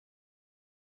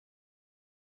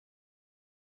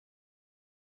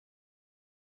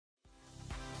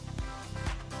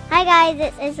Hi guys,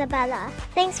 it's Isabella.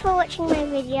 Thanks for watching my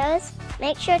videos.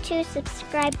 Make sure to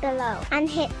subscribe below and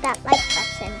hit that like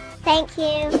button. Thank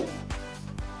you.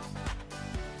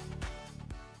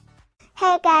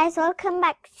 Hey guys, welcome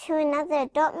back to another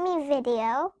Adopt Me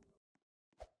video.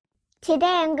 Today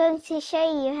I'm going to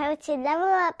show you how to level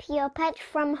up your pet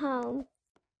from home.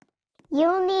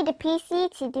 You'll need a PC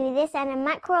to do this and a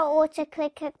macro auto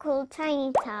clicker called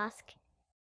Tiny Task.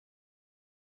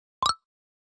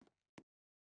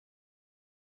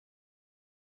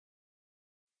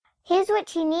 Here's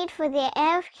what you need for the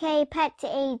AFK pet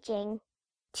aging.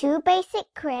 2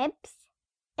 basic cribs,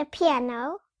 a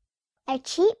piano, a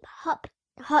cheap hot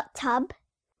tub,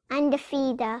 and a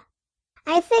feeder.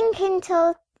 I think in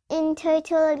total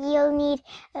you'll need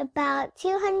about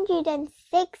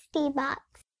 260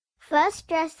 bucks. First,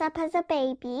 dress up as a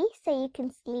baby so you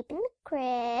can sleep in the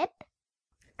crib.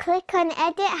 Click on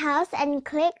Edit House and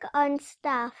click on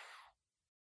Stuff.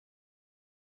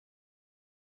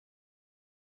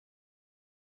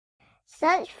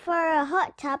 Search for a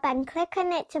hot tub and click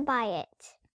on it to buy it.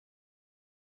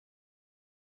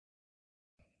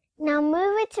 Now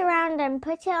move it around and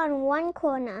put it on one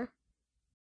corner.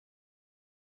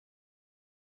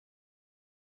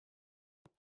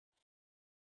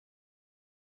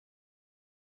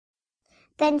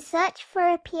 Then search for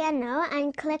a piano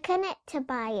and click on it to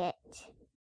buy it.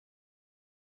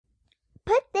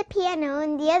 Put the piano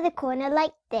in the other corner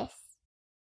like this.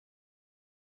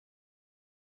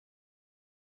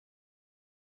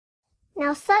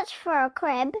 Now search for a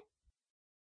crib,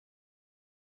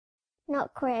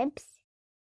 not cribs.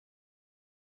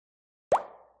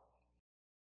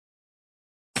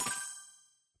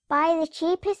 Buy the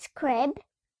cheapest crib.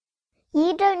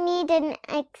 You don't need an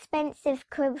expensive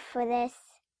crib for this.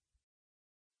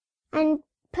 And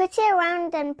put it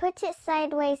around and put it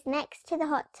sideways next to the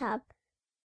hot tub.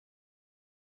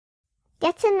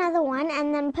 Get another one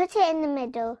and then put it in the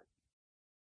middle.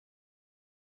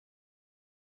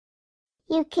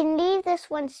 You can leave this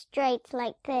one straight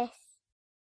like this.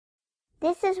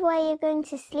 This is where you're going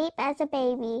to sleep as a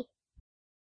baby.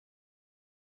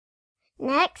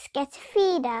 Next, get a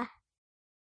feeder.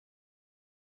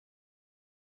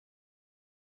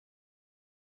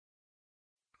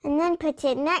 And then put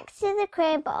it next to the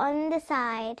crib on the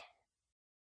side.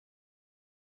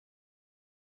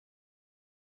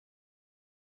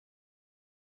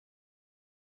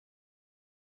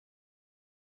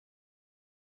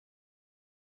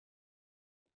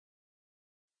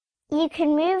 You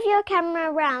can move your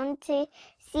camera around to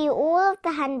see all of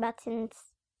the hand buttons,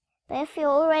 but if you're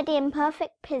already in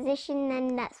perfect position,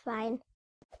 then that's fine.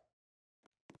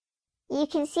 You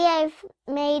can see I've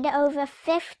made over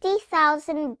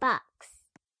 50,000 bucks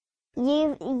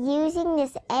using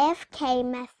this AFK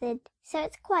method, so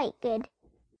it's quite good.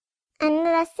 And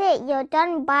that's it, you're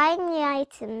done buying the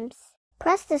items.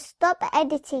 Press the stop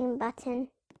editing button.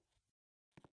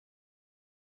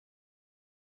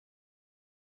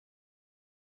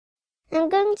 I'm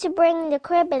going to bring the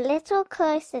crib a little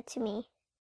closer to me.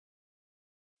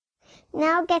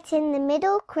 Now get in the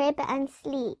middle crib and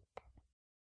sleep.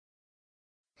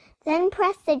 Then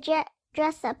press the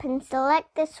dress up and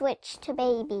select the switch to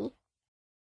baby.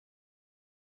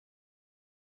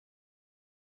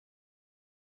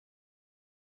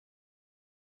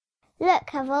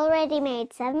 Look, I've already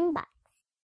made 7 bucks.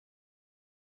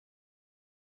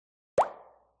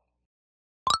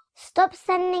 Stop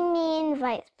sending me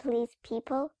invites, please,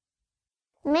 people.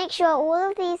 Make sure all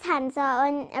of these hands are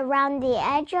on around the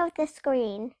edge of the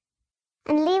screen.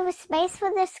 And leave a space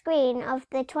for the screen of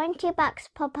the 20 bucks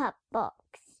pop-up box.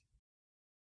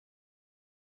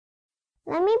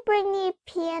 Let me bring the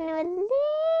piano a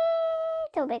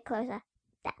little bit closer.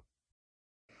 There.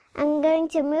 I'm going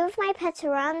to move my pet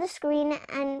around the screen,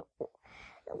 and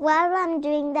while I'm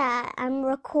doing that, I'm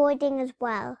recording as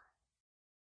well.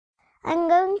 I'm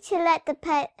going to let the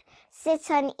pet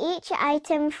sit on each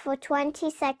item for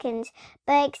 20 seconds,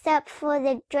 but except for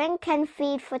the drink and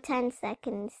feed for 10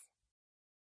 seconds.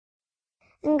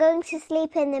 I'm going to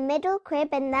sleep in the middle crib,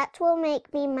 and that will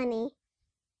make me money.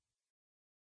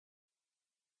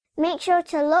 Make sure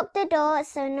to lock the door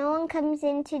so no one comes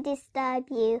in to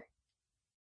disturb you.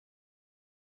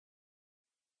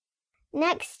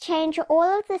 Next, change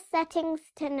all of the settings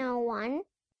to no one,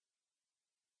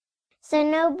 so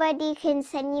nobody can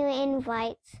send you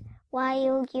invites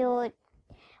while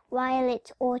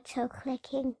it's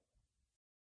auto-clicking.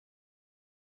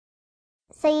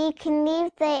 So you can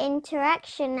leave the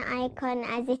interaction icon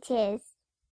as it is.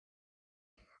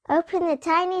 Open the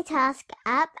Tiny Task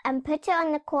app and put it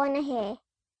on the corner here,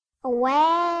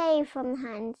 away from the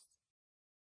hands.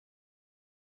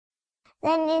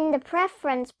 Then in the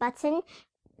Preference button,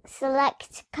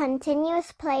 select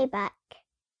Continuous Playback.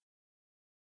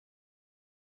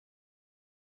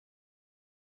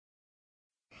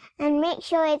 And make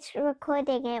sure it's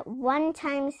recording at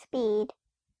 1x speed.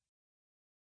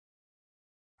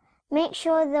 Make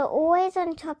sure the Always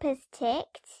on Top is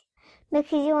ticked,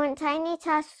 because you want Tiny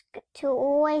Task to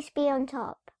always be on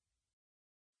top.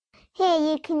 Here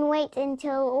you can wait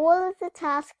until all of the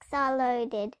tasks are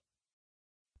loaded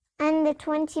and the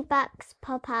 20 bucks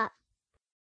pop up.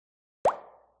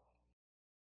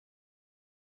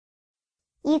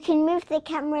 You can move the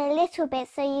camera a little bit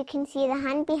so you can see the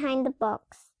hand behind the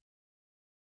box.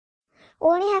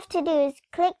 All you have to do is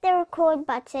click the record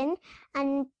button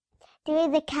and do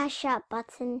the cash up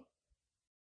button.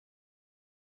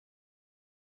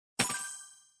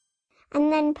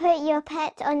 And then put your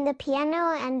pet on the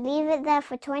piano and leave it there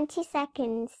for 20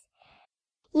 seconds.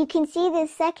 You can see the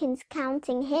seconds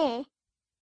counting here.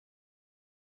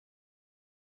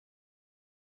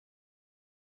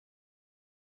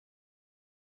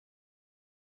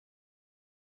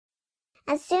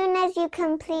 As soon as you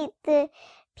complete the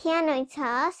piano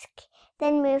task,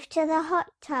 then move to the hot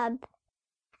tub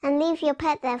and leave your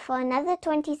pet there for another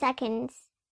 20 seconds.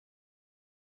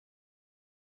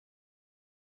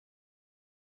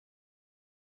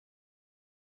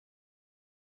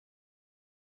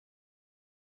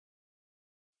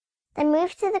 Then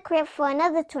move to the crib for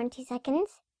another 20 seconds.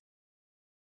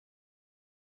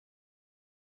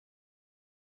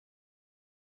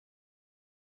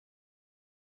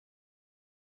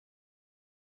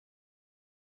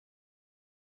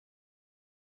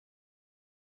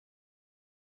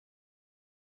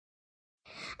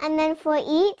 And then for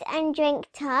eat and drink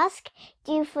task,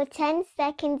 do for 10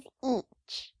 seconds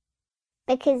each,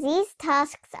 because these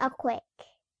tasks are quick.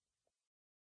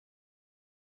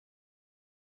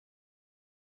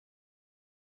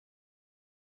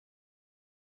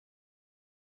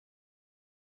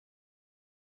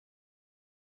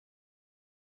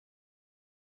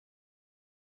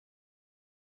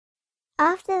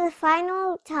 After the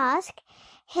final task,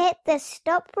 hit the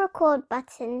stop record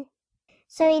button.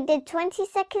 So we did 20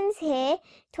 seconds here,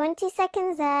 20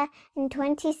 seconds there, and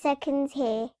 20 seconds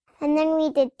here. And then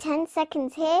we did 10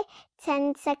 seconds here,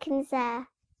 10 seconds there.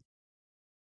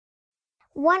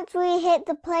 Once we hit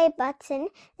the play button,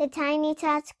 the Tiny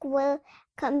Task will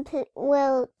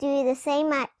do the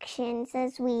same actions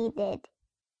as we did.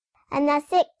 And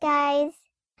that's it, guys.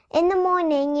 In the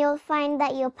morning, you'll find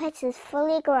that your pet is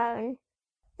fully grown.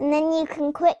 And then you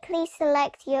can quickly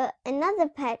select another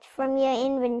pet from your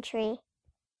inventory.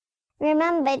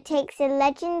 Remember, it takes a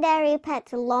legendary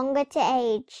pet longer to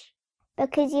age,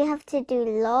 because you have to do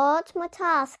lots more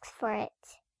tasks for it.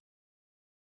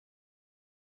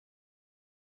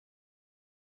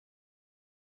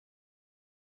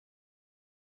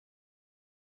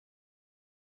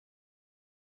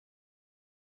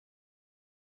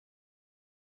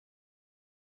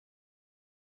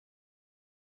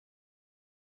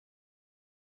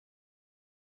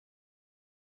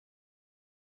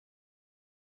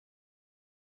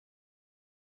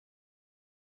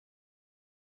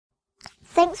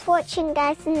 Thanks for watching,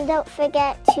 guys, and don't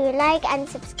forget to like and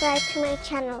subscribe to my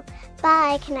channel.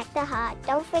 Bye, Connect the Heart.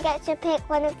 Don't forget to pick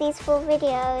one of these 4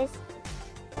 videos.